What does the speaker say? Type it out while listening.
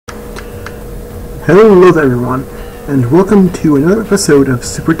Hello there everyone, and welcome to another episode of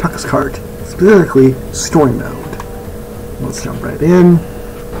Super Tux Kart, specifically Story Mode. Let's jump right in.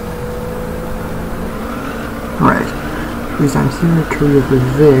 Alright, there's down here, a tree over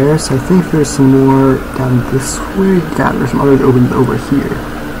there, so I think there's some more down this way. Yeah, there's some others open over here.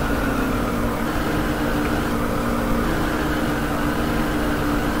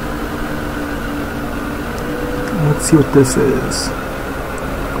 Let's see what this is.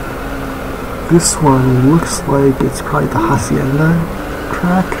 This one looks like it's probably the Hacienda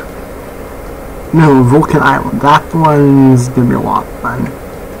track. No, Vulcan Island. That one's gonna be a lot of fun.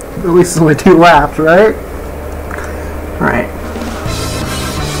 At least it's only 2 laps, right? Alright.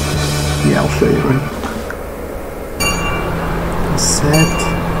 Yeah, I'll show you. Set.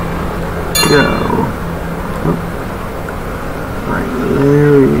 Go. Oh. Alright,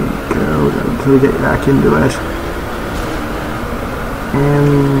 there we go. Until we get back into it.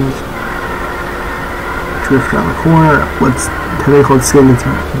 And drift around the corner. Let's technically get into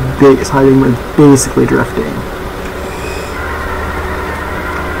base hiding with basically drifting.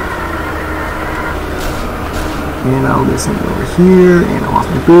 And I'll get something over here, and I lost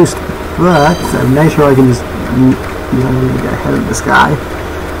my boost, but I'm nice sure I can just get ahead of this guy.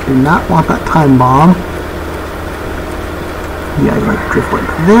 Do not want that time bomb. Yeah, you like drift like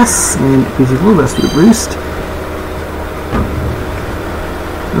this, and it gives you a little bit of speed boost.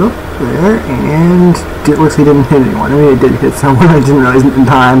 Oh, there, and it looks like he didn't hit anyone. I mean, it did hit someone, I didn't realize it in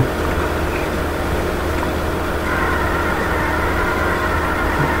time.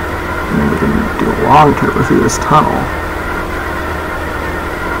 And then we can do a long turbo through this tunnel.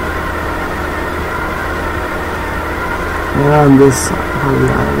 And on this side of the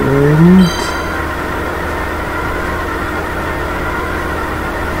island,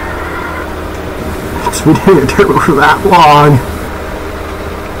 so we didn't get a turbo for that long.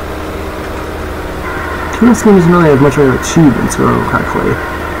 This game doesn't really have much of an achievements, if I remember correctly.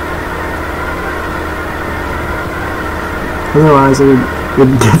 Otherwise, I would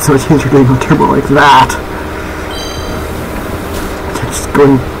get so much easier getting a turbo like that. It's just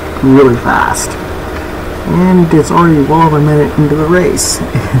going really fast. And it's already well over a minute into the race.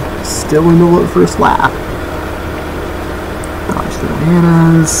 Still in the middle of the first lap. Dodge the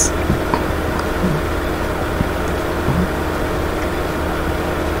bananas.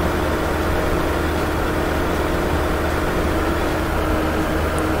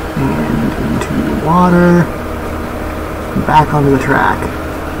 Water, back onto the track.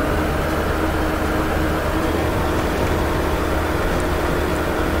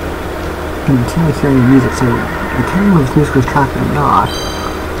 And you can't hear any music, so I can't remember if this music was tracked or not.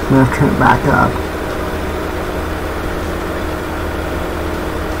 I'm gonna have to turn it back up.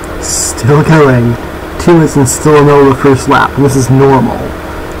 Still going. 2 minutes and still in the middle of the first lap, and this is normal.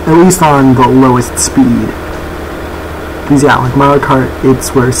 At least on the lowest speed. Because yeah, like Mario Kart,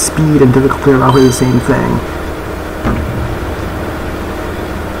 it's where speed and difficulty are roughly the same thing.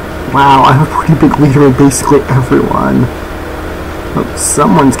 Wow, I have a pretty big lead with basically everyone. Oh,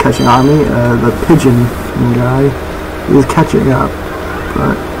 someone's catching on me. The pigeon guy is catching up,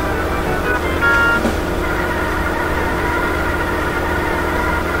 but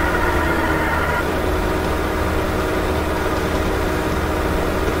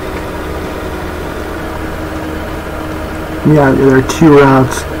yeah, there are 2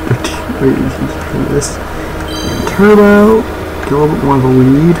 routes. This and turbo, get a little bit more of a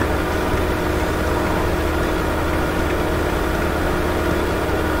lead.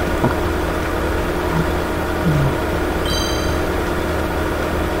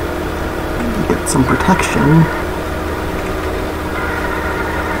 Get some protection.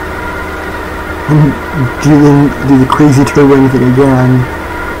 And do the crazy turboing thing again.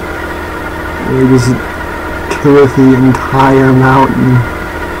 It was with the entire mountain,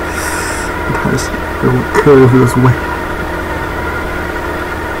 entire curve this way.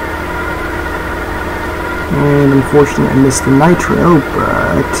 And unfortunately I missed the nitro,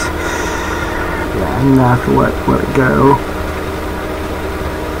 but yeah, I'm gonna have to let it go.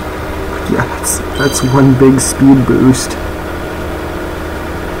 But yeah, that's one big speed boost.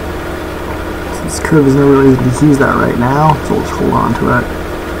 So this curve is no reason to use that right now, so let's hold on to it.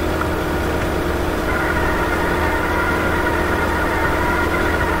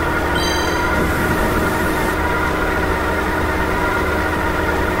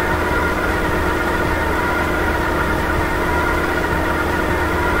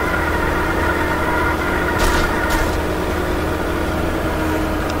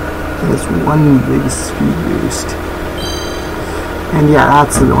 That's one big speed boost. And yeah,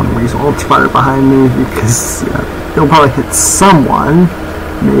 that's the one reason ultra behind me, because it'll probably hit someone,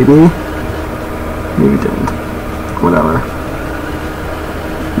 maybe. Maybe didn't. Whatever.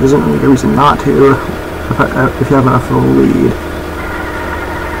 There's not really a reason not to if you have enough of a lead.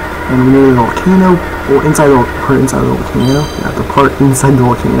 And we need a volcano. Well, inside the part inside the volcano. Yeah, the part inside the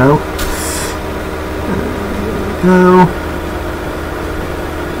volcano. There we go.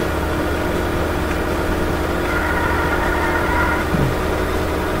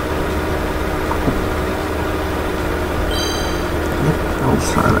 I'll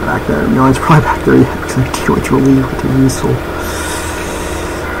just try that back there. No, it's probably back there yet because I can't wait to leave with the weasel.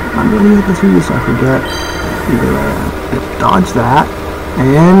 I'm really at this weasel, I forget. Either way, dodge that.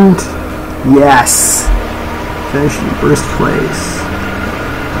 And yes! Finish in first place.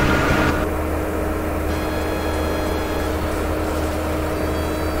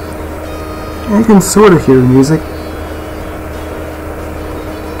 I can sort of hear the music.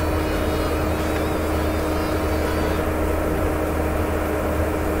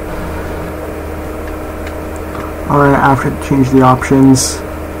 Alright, I have to change the options.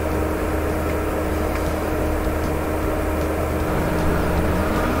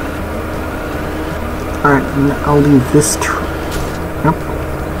 Alright, I'll leave this I'll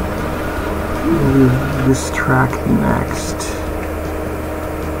leave this track next.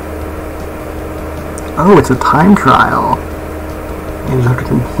 Oh, it's a time trial. You just have to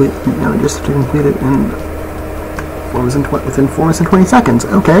complete it in within 4 minutes and 20 seconds.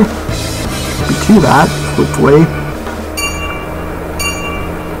 Okay. Be too bad, hopefully.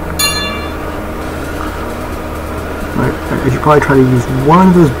 I should probably try to use one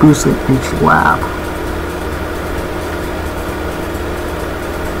of those boosts in each lap.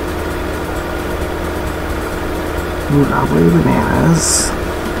 Lovely bananas.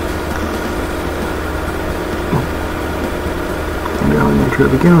 Maybe I'll make sure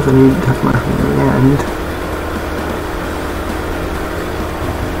to begin with, I need to touch my from the end.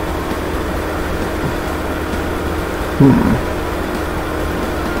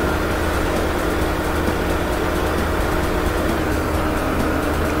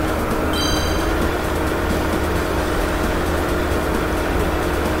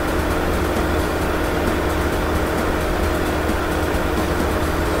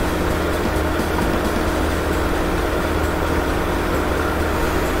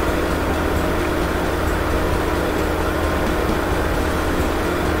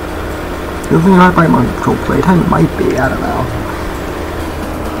 If we not by my control playtime, it might be, I don't know.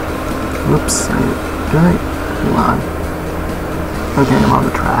 Whoops, okay, hold on. Okay, I'm on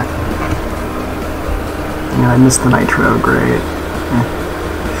the track. Yeah, I missed the nitro, great.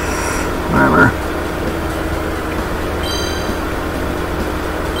 Whatever.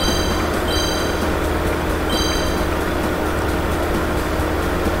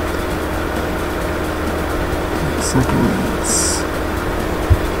 Seconds.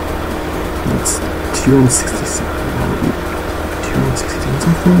 It's 2 and 66. That would be 2 and 16,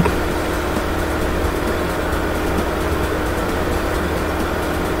 I think.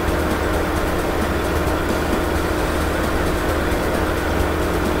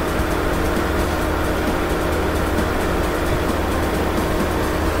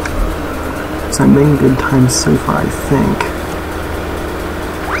 So I'm making good time so far, I think.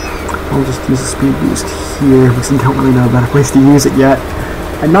 I'll just use a speed boost here because I don't really know a better place to use it yet.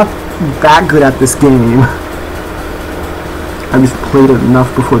 I'm not that good at this game. I just played it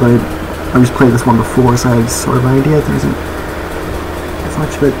enough before that I just played this one before, so I have sort of an idea. There isn't as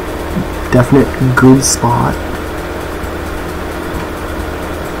much of a definite good spot.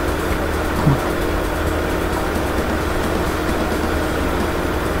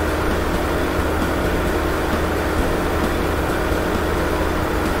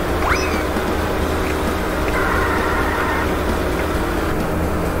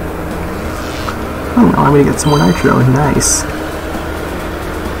 Oh, now I'm gonna get some more nitro. Nice.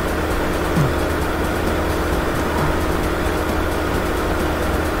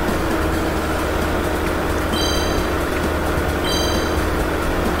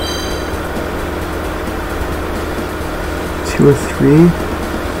 Two or three.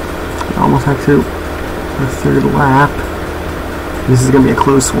 Almost have to the third lap. This is gonna be a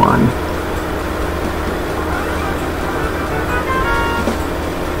close one.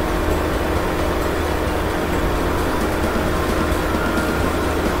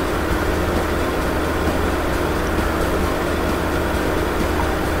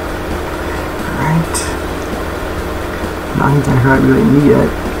 Not exactly how I really need it.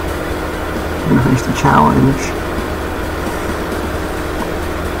 I'm gonna finish the challenge.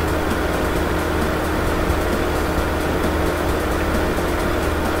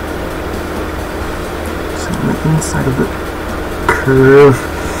 So on the inside of the curve.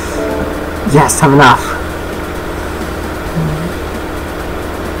 Yes, have enough.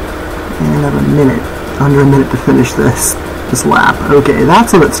 And I have a minute, under a minute to finish this lap. Okay,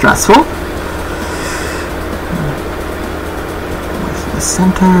 that's a bit stressful. The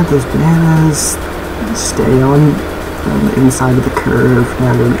center, those bananas stay on the inside of the curve.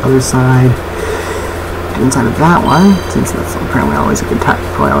 Now go to the other side. The inside of that one, since that's apparently always a good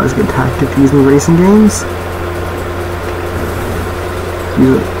tactic to use in racing games.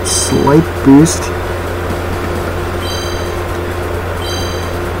 Use a slight boost.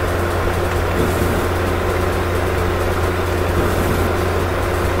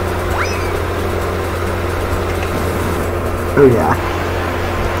 Oh yeah.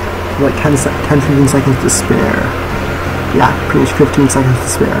 Like 10-15 seconds to spare. Yeah, pretty much 15 seconds to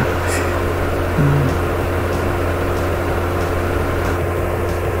spare.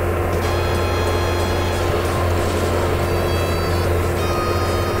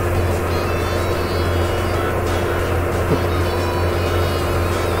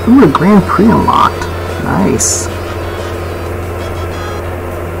 Ooh, a Grand Prix unlocked. Nice.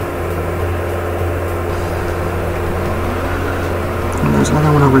 And there's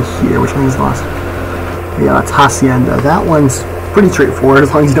another one over here. Which one is the last? Yeah, that's Hacienda. That one's pretty straightforward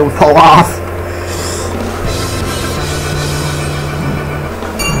as long as you don't fall off.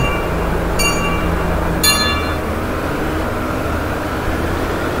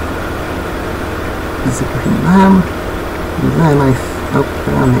 Zip between them. And then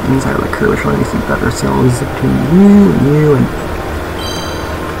they're on the inside of the curve, which will make it better. So I'll zip between you and you and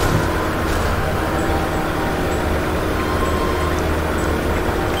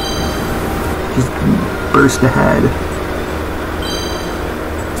just burst ahead.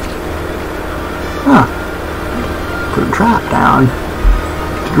 Huh. Put a trap down.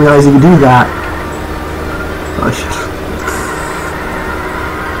 Didn't realize you could do that. Oh shit.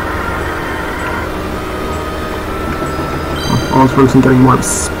 Almost focusing on getting more of a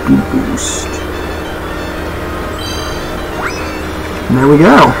speed boost. And there we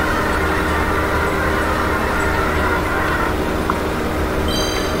go.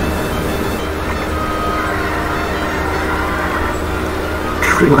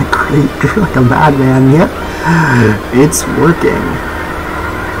 Drifting like a madman. Yep, it's working.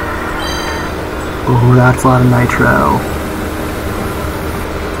 Oh, that's a lot of nitro.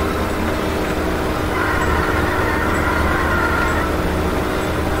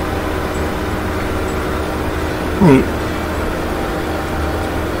 Wait.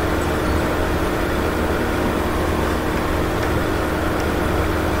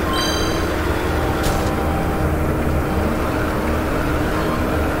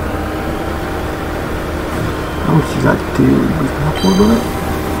 How much does that do? Boost up a little bit?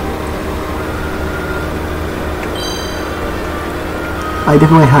 I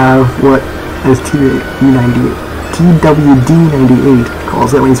definitely have what as TWD98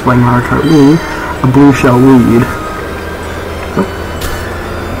 calls it when he's playing Mario Kart Wii, a blue shell lead.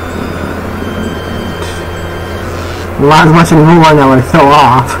 Not as much anymore now when I fell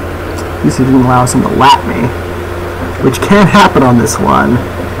off. At least it didn't allow someone to lap me, which can happen on this one.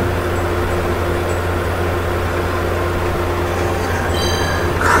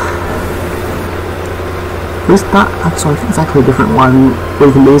 There's not, so I think it's actually a different one where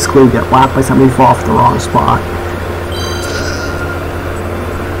you can basically get lapped by somebody who fall off the wrong spot.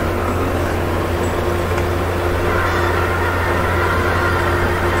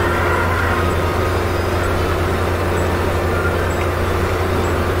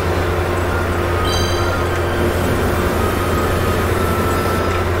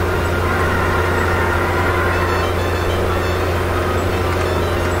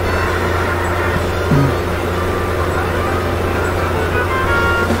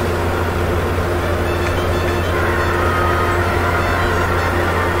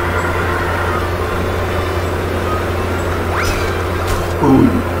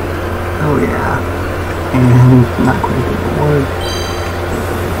 Oh yeah, and not quite a good reward.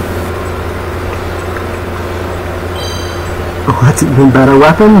 Oh, that's an even better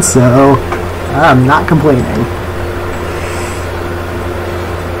weapon, so I'm not complaining.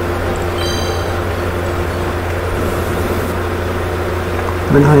 I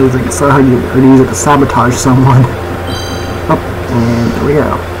don't know how to use it, so how to use it to sabotage someone. Oh, and there we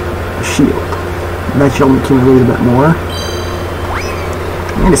go. A shield. That shield accumulated a bit more.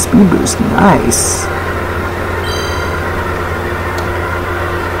 And a speed boost, nice.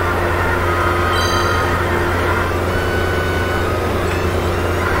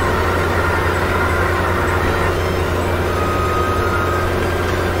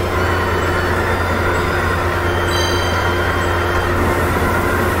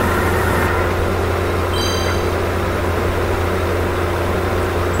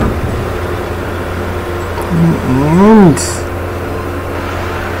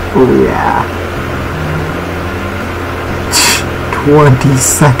 Oh yeah.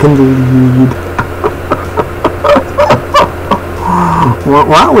 20-second lead. Well,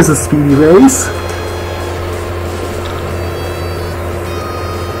 that was a speedy race.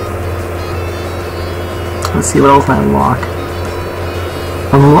 Let's see what else I unlock.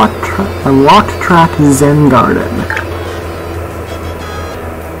 Unlocked track Zen Garden.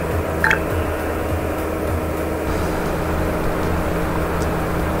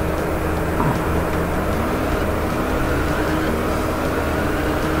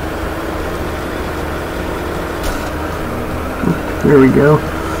 There we go.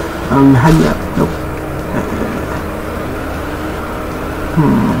 Heading up. Nope.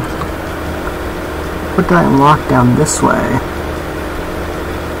 What did I unlock down this way?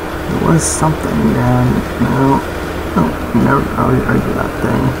 There was something down. No. Oh, never. I already did that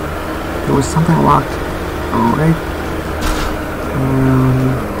thing. There was something locked right.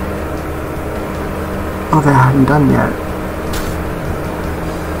 Oh, that I hadn't done yet.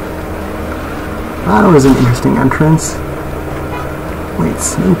 That was an interesting entrance. Wait,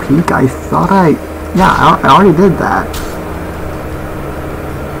 Snow Peak? I thought yeah, I already did that.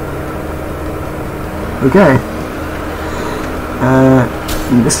 Okay.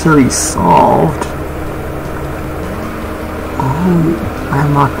 Mystery solved. Oh, I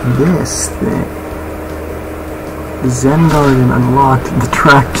unlocked this thing. Zen Garden unlocked. The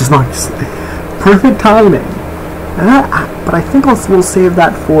track just not perfect timing. But I think we'll save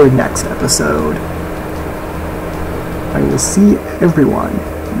that for next episode. I will see everyone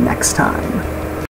next time.